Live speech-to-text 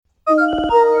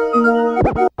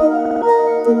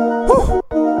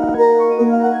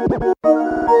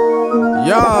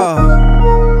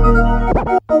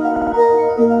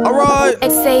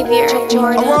Savior,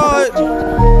 Jordan. Alright.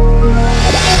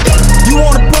 You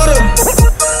want a product?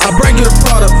 I bring you the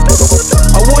product.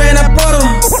 I wear that product,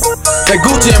 that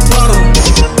Gucci and Prada.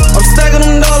 I'm stacking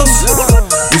them dollars,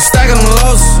 you stacking them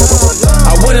losses.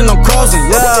 I winning on crossing,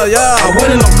 I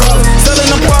winning on crossing. Selling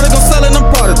them product, I'm selling them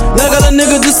product. Young got a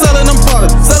nigga just selling them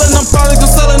product. Selling them product, I'm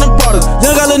selling them product.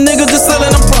 Young got a nigga just selling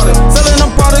them product. Selling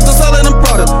them product, I'm selling them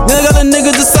product. Young got a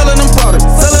nigga just selling them product.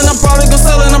 Selling them product, I'm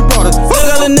selling them product. Young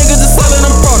got a nigga just selling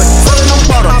them product. Selling them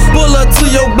product. Pull up to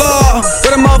your blog,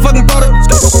 got a motherfucking product.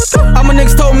 I'm a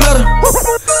nigga's told metal,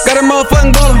 got a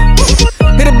motherfucking baller.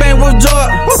 Hit a bang with jaw,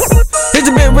 hit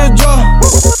your bitch with jaw.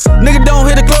 Nigga don't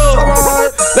hit the club,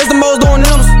 that's the most doing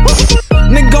numbers.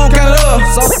 Nigga gon' count it up,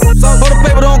 hold the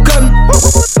paper, don't cut it.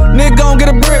 Nigga gon' get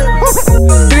a brick,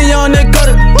 get a young nigga cut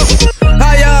it.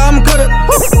 Hi, yeah, I'ma cut it.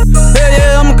 Hell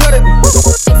yeah, I'ma cut it.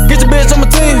 Get your bitch on my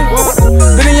team,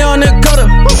 get a young nigga cut it.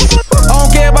 I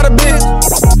don't care about a bitch,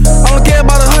 I don't care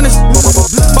about the hundreds.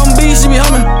 Bum bees, she be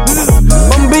humming.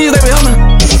 Bum bees, they be humming.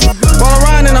 While I'm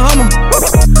riding in a Hummer,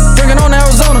 drinking on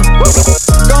Arizona.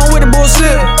 Going with the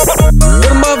bullshit, with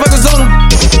the motherfuckers on them.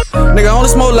 Nigga only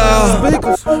smoke loud,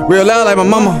 real loud like my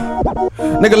mama.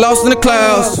 Nigga lost in the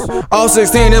clouds, all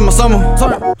 16 in my summer.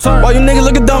 Why you niggas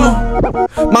looking dumber?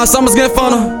 My summer's getting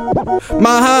funner.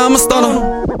 My high, I'm a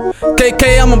stunner.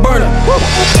 KK, I'm a burner.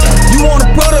 You want a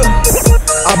product?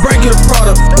 I bring you the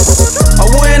product. I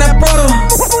wear that product,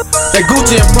 that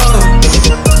Gucci and Prada.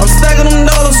 I'm stacking them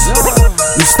dollars,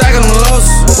 you stacking them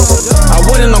losses. I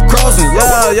winning on crossing,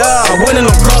 I winning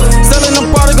on crossing. Selling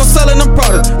them product, I'm selling them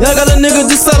product. Young got a nigga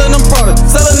just selling them product.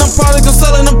 Selling them product, I'm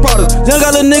selling them product. Young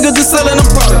got a nigga just selling them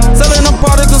product. Selling them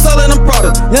product, I'm selling them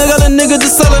product. Young got a nigga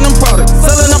just selling them product.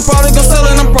 Selling them product, I'm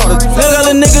selling them product. Young got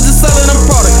a nigga just selling them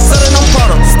product. Selling them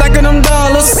product, stacking them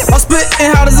dollars. I'm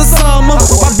spitting hot as the summer.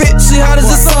 My bitch, she hot as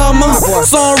the summer.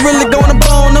 So I'm really gonna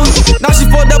bone her. Now she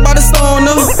fucked up by the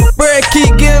stoner. Bread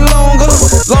keep getting longer,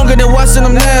 longer than watching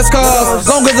them NASCARs.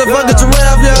 Longer than fucking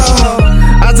giraffe,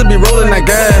 yeah. I just be rolling that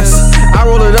gas. I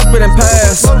roll it up and then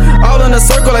pass. All in a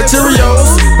circle like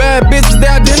Cheerios. Bad bitches, they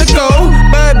identical.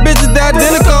 Bad bitches, they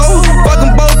identical. Fuck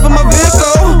them both in my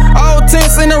vehicle. All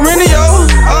tints in the radio.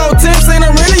 All tints in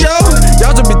the radio.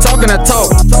 Y'all just be talking that talk.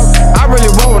 I really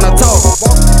roll when I talk.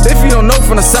 If you don't know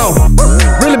from the south,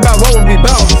 really about what we be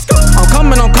about. I'm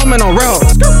coming on route.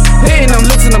 Hitting them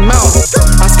licks in the mouth.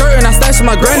 I skirt and I stash in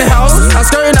my granny house. I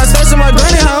skirt and I stash in my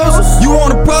granny house. You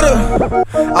want a product?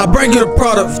 I bring you the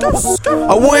product.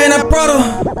 I wear that product,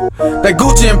 that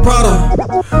Gucci and Prada.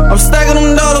 I'm stacking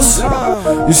them dollars,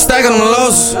 you stacking them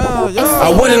losses.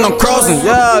 I winning on crossing,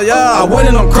 I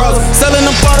winning on crossing. Selling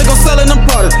them product, I'm selling them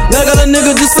product. Young got a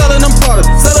nigga just selling them product.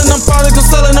 Selling them product, I'm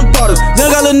selling them product.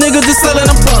 Young got a nigga just selling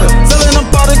them product. Selling them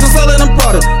product, I'm selling them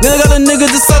product. Young got a nigga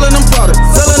just selling them product.